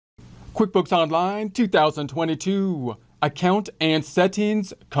QuickBooks Online 2022 Account and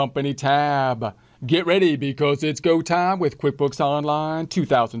Settings Company tab. Get ready because it's go time with QuickBooks Online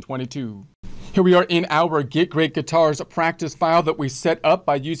 2022. Here we are in our Get Great Guitars practice file that we set up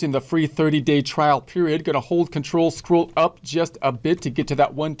by using the free 30-day trial period. Going to hold Control, scroll up just a bit to get to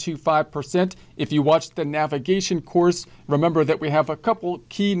that 125%. If you watched the navigation course, remember that we have a couple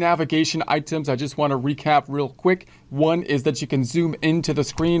key navigation items. I just want to recap real quick. One is that you can zoom into the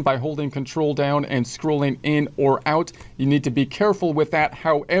screen by holding Control down and scrolling in or out. You need to be careful with that,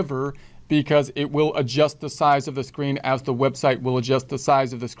 however, because it will adjust the size of the screen as the website will adjust the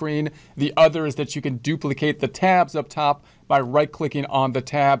size of the screen. The other is that you can duplicate the tabs up top by right-clicking on the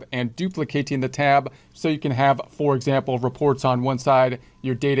tab and duplicating the tab, so you can have, for example, reports on one side,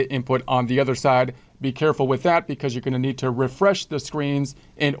 your data input on the other side. Be careful with that because you're going to need to refresh the screens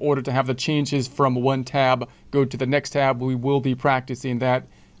in order to have the changes from one tab go to the next tab. We will be practicing that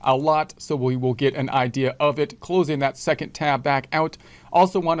a lot, so we will get an idea of it. Closing that second tab back out.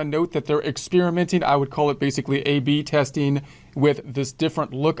 Also want to note that they're experimenting, I would call it basically A/B testing, with this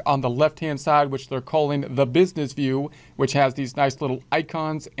different look on the left-hand side, which they're calling the business view, which has these nice little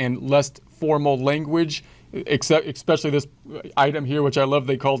icons and less formal language, especially this item here, which I love.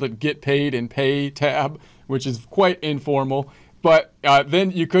 They called it Get Paid and Pay tab, which is quite informal. But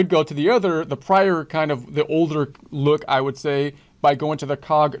then you could go to the prior kind of the older look, I would say, by going to the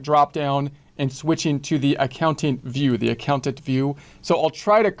cog drop down and switching to the accounting view, the accountant view. So I'll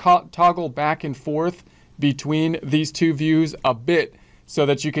try to toggle back and forth between these two views a bit so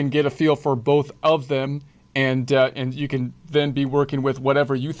that you can get a feel for both of them, and you can then be working with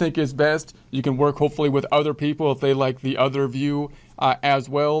whatever you think is best. You can work hopefully with other people if they like the other view as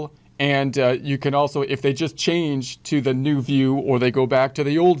well. And you can also, if they just change to the new view or they go back to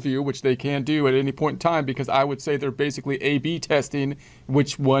the old view, which they can do at any point in time, because I would say they're basically A/B testing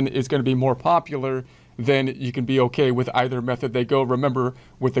which one is going to be more popular, then you can be okay with either method they go. Remember,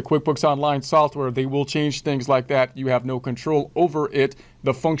 with the QuickBooks Online software, they will change things like that. You have no control over it.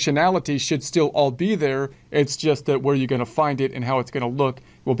 The functionality should still all be there. It's just that where you're going to find it and how it's going to look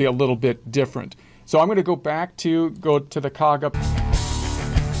will be a little bit different. So I'm going to go to the cog up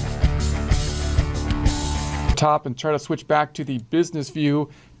top and try to switch back to the business view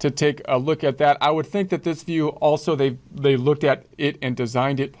to take a look at that. I would think that this view also, they looked at it and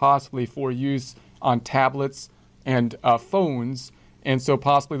designed it possibly for use on tablets and phones, and so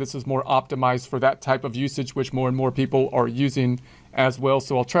possibly this is more optimized for that type of usage, which more and more people are using as well.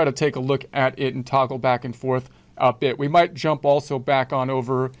 So I'll try to take a look at it and toggle back and forth a bit. We might jump also back on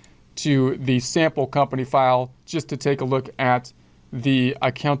over to the sample company file just to take a look at the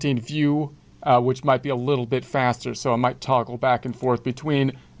accounting view, which might be a little bit faster. So I might toggle back and forth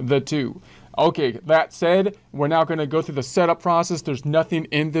between the two. Okay, that said, we're now going to go through the setup process. There's nothing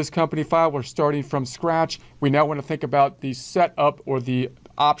in this company file. We're starting from scratch. We now want to think about the setup or the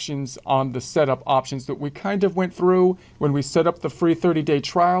options on the setup options that we kind of went through when we set up the free 30-day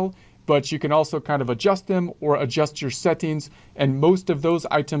trial, but you can also kind of adjust them or adjust your settings, and most of those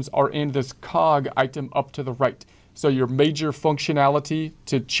items are in this cog item up to the right. So your major functionality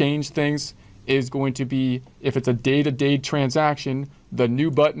to change things is going to be, if it's a day-to-day transaction, the new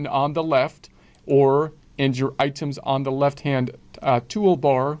button on the left, or in your items on the left-hand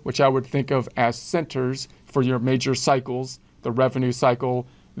toolbar, which I would think of as centers for your major cycles, the revenue cycle,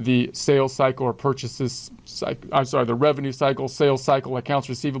 the sales cycle or purchases cycle, the revenue cycle, sales cycle, accounts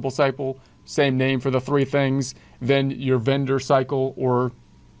receivable cycle, same name for the three things, then your vendor cycle or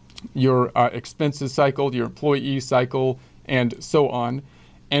your expenses cycle, your employee cycle, and so on.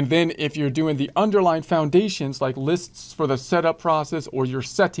 And then if you're doing the underlying foundations like lists for the setup process or your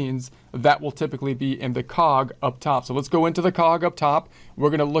settings, that will typically be in the cog up top. So let's go into the cog up top. We're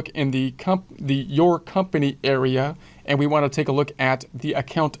going to look in the your company area, and we want to take a look at the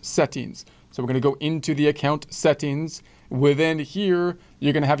account settings. So we're going to go into the account settings. Within here,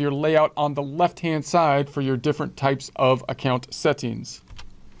 you're going to have your layout on the left-hand side for your different types of account settings.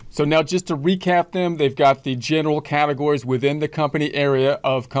 So now just to recap them, they've got the general categories within the company area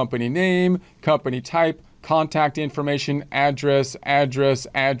of company name, company type, contact information, address,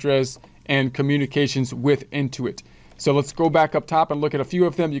 and communications with Intuit. So let's go back up top and look at a few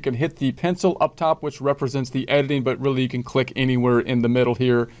of them. You can hit the pencil up top, which represents the editing, but really you can click anywhere in the middle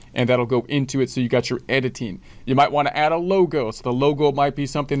here and that'll go into it. So you got your editing. You might want to add a logo. So the logo might be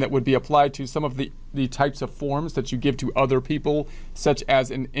something that would be applied to some of the types of forms that you give to other people, such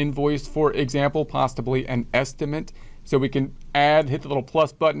as an invoice, for example, possibly an estimate. So we can hit the little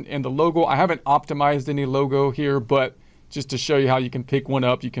plus button in the logo. I haven't optimized any logo here, but just to show you how you can pick one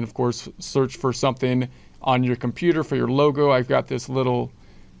up, you can of course search for something on your computer for your logo. I've got this little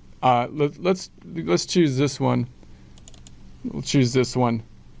let's choose this one. We'll choose this one.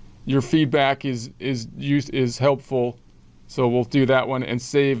 Your feedback is helpful, so we'll do that one and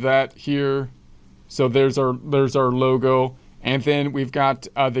save that here. So there's our logo, and then we've got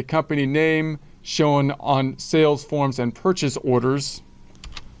the company name shown on sales forms and purchase orders.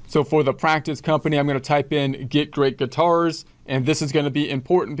 So for the practice company, I'm going to type in Get Great Guitars, and this is going to be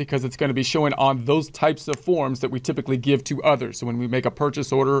important because it's going to be showing on those types of forms that we typically give to others. So when we make a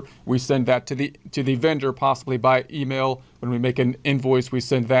purchase order, we send that to the vendor, possibly by email. When we make an invoice, we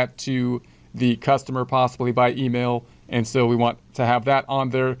send that to the customer, possibly by email. And so we want to have that on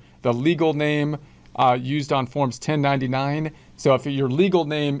there. The legal name used on forms 1099. So if your legal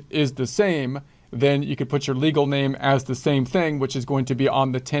name is the same, then you could put your legal name as the same thing, which is going to be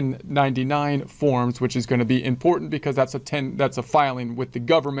on the 1099 forms, which is going to be important because that's a filing with the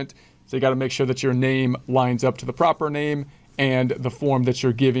government. So you got to make sure that your name lines up to the proper name and the form that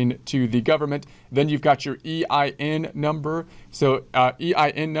you're giving to the government. Then you've got your EIN number. So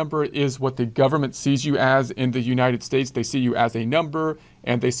EIN number is what the government sees you as in the United States. They see you as a number,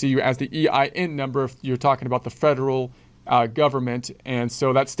 and they see you as the EIN number if you're talking about the federal government. And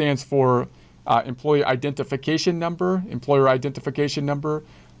so that stands for employee identification number, employer identification number.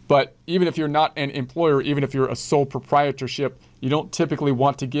 But even if you're not an employer, even if you're a sole proprietorship, you don't typically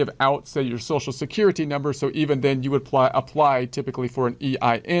want to give out, say, your social security number. So even then you would apply typically for an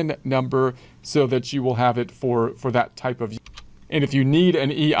EIN number so that you will have it for that type of. And if you need an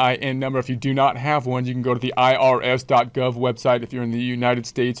EIN number, if you do not have one, you can go to the irs.gov website. If you're in the United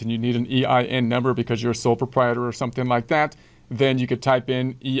States and you need an EIN number because you're a sole proprietor or something like that, then you could type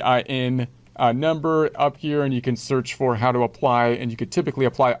in EIN number up here and you can search for how to apply, and you could typically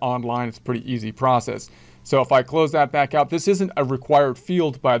apply online. It's a pretty easy process. So if I close that back out, this isn't a required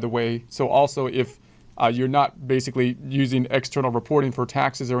field, by the way. So also if you're not basically using external reporting for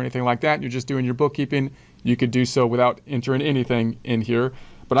taxes or anything like that, you're just doing your bookkeeping, you could do so without entering anything in here.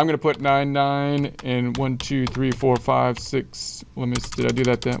 But I'm going to put 99 and 1, 2, 3, 4, 5, 6. Did I do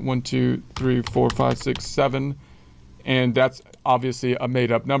that? 1, 2, 3, 4, 5, 6, 7. And that's obviously a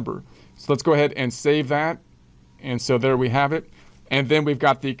made up number. So let's go ahead and save that. And so there we have it. And then we've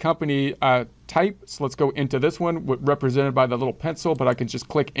got the company type. So let's go into this one, represented by the little pencil, but I can just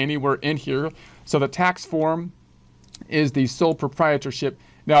click anywhere in here. So the tax form is the sole proprietorship.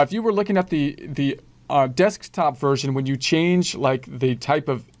 Now, if you were looking at the desktop version, when you change like the type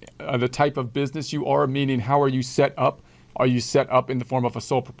of business you are, meaning how are you set up? Are you set up in the form of a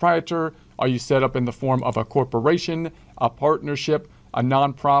sole proprietor? Are you set up in the form of a corporation, a partnership, a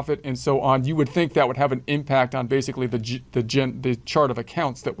nonprofit, and so on? You would think that would have an impact on basically the chart of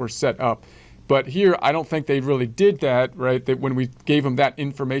accounts that were set up. But here, I don't think they really did that, right? That when we gave them that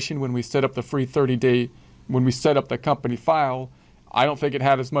information, when we set up the free 30-day, when we set up the company file, I don't think it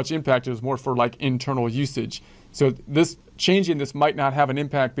had as much impact. It was more for like internal usage. So changing this might not have an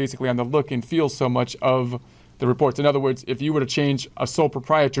impact basically on the look and feel so much of the reports. In other words, if you were to change a sole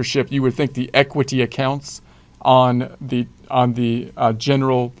proprietorship, you would think the equity accounts on the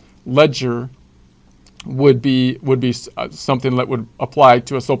general ledger would be something that would apply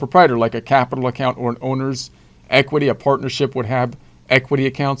to a sole proprietor, like a capital account or an owner's equity. A partnership would have equity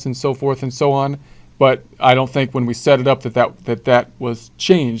accounts and so forth and so on. But I don't think when we set it up that was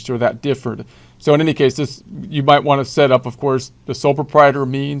changed or that differed. So in any case, you might want to set up, of course, the sole proprietor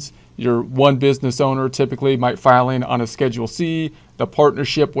means you're one business owner, typically might filing on a Schedule C. The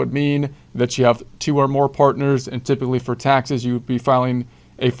partnership would mean that you have 2 or more partners, and typically for taxes you would be filing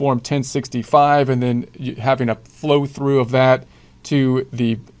a Form 1065 and then having a flow through of that to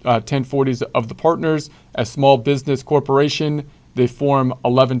the 1040s of the partners. A small business corporation, the Form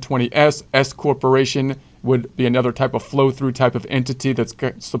 1120S. S corporation would be another type of flow through type of entity that's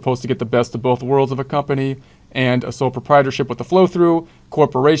supposed to get the best of both worlds of a company. And a sole proprietorship with the flow through.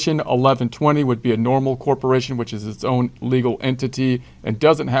 Corporation 1120 would be a normal corporation, which is its own legal entity and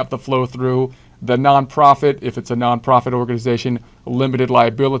doesn't have the flow through. The nonprofit, if it's a nonprofit organization, a limited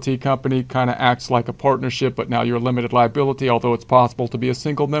liability company, kind of acts like a partnership, but now you're a limited liability, although it's possible to be a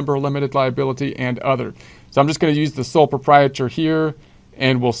single member limited liability and other. So I'm just going to use the sole proprietor here,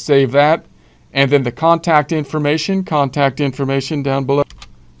 and we'll save that. And then the contact information down below.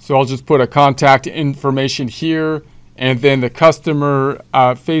 So I'll just put a contact information here, and then the customer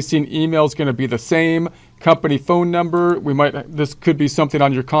facing email is going to be the same. Company phone number, this could be something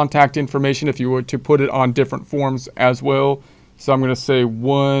on your contact information if you were to put it on different forms as well. So I'm going to say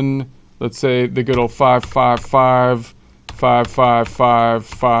let's say the good old 555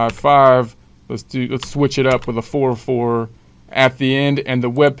 55555. Let's switch it up with a 44 at the end, and the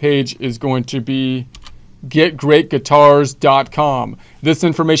web page is going to be getgreatguitars.com. This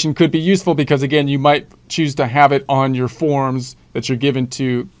information could be useful because, again, you might choose to have it on your forms that you're given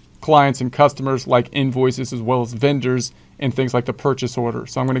to clients and customers, like invoices as well as vendors and things like the purchase order.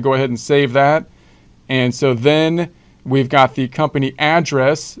 So I'm going to go ahead and save that. And so then we've got the company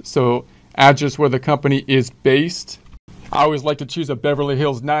address. So address where the company is based. I always like to choose a Beverly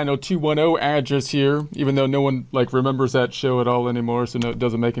Hills 90210 address here, even though no one remembers that show at all anymore, so no, it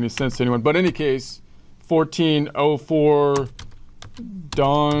doesn't make any sense to anyone. But in any case, 1404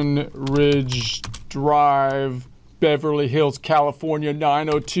 Don Ridge Drive, Beverly Hills, California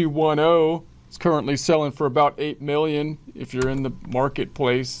 90210. It's currently selling for about $8 million if you're in the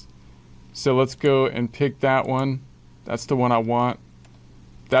marketplace. So let's go and pick that one. That's the one I want.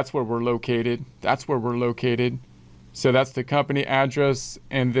 That's where we're located. That's where we're located. So that's the company address,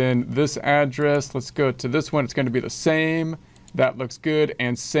 and then this address, let's go to this one. It's going to be the same. That looks good,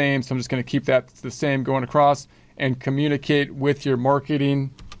 and same. So I'm just going to keep that the same going across and communicate with your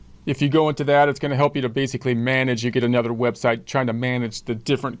marketing. If you go into that, it's going to help you to basically manage. You get another website trying to manage the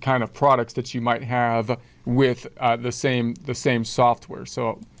different kind of products that you might have with the same software.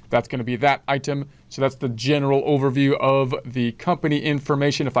 So that's going to be that item. So that's the general overview of the company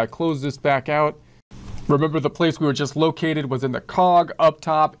information. If I close this back out, remember the place we were just located was in the cog up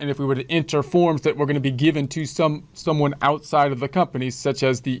top, and if we were to enter forms that were going to be given to someone outside of the company, such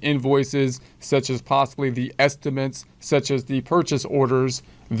as the invoices, such as possibly the estimates, such as the purchase orders,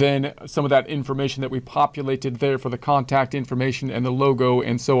 then some of that information that we populated there for the contact information and the logo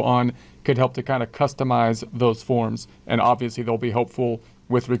and so on could help to kind of customize those forms. And obviously they'll be helpful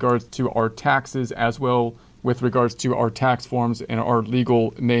with regards to our taxes, as well with regards to our tax forms and our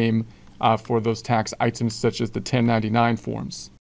legal name for those tax items, such as the 1099 forms.